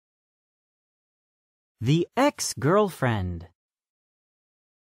The ex-girlfriend.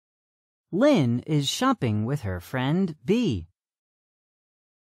 Lynn is shopping with her friend B.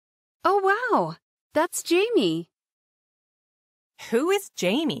 Oh, wow. That's Jamie. Who is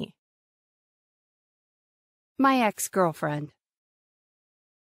Jamie? My ex-girlfriend.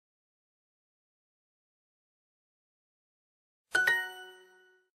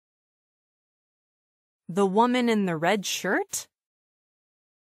 The woman in the red shirt?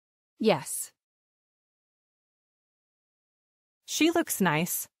 Yes. She looks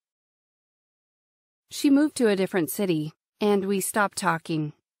nice. She moved to a different city, and we stopped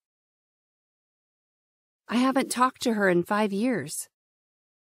talking. I haven't talked to her in 5 years.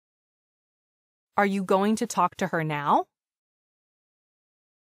 Are you going to talk to her now?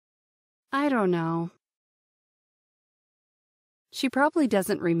 I don't know. She probably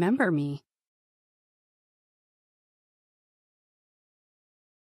doesn't remember me.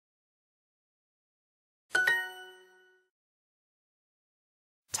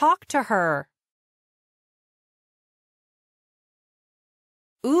 Talk to her.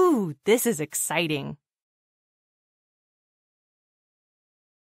 Ooh, this is exciting.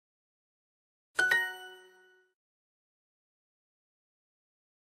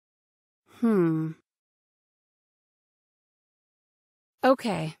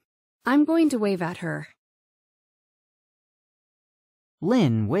 Okay, I'm going to wave at her.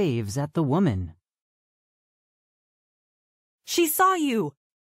 Lynn waves at the woman. She saw you.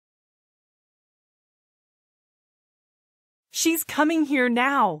 She's coming here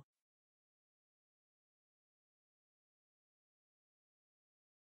now.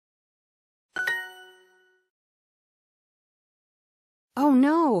 Oh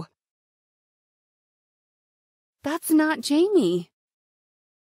no! That's not Jamie.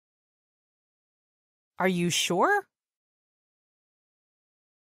 Are you sure?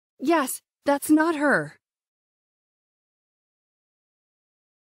 Yes, that's not her.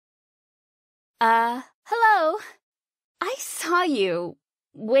 Hello. I saw you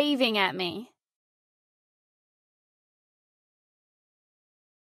waving at me.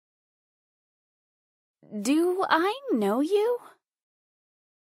 Do I know you?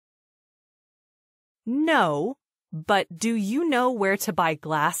 No, but do you know where to buy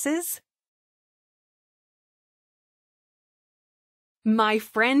glasses? My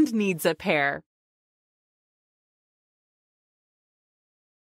friend needs a pair.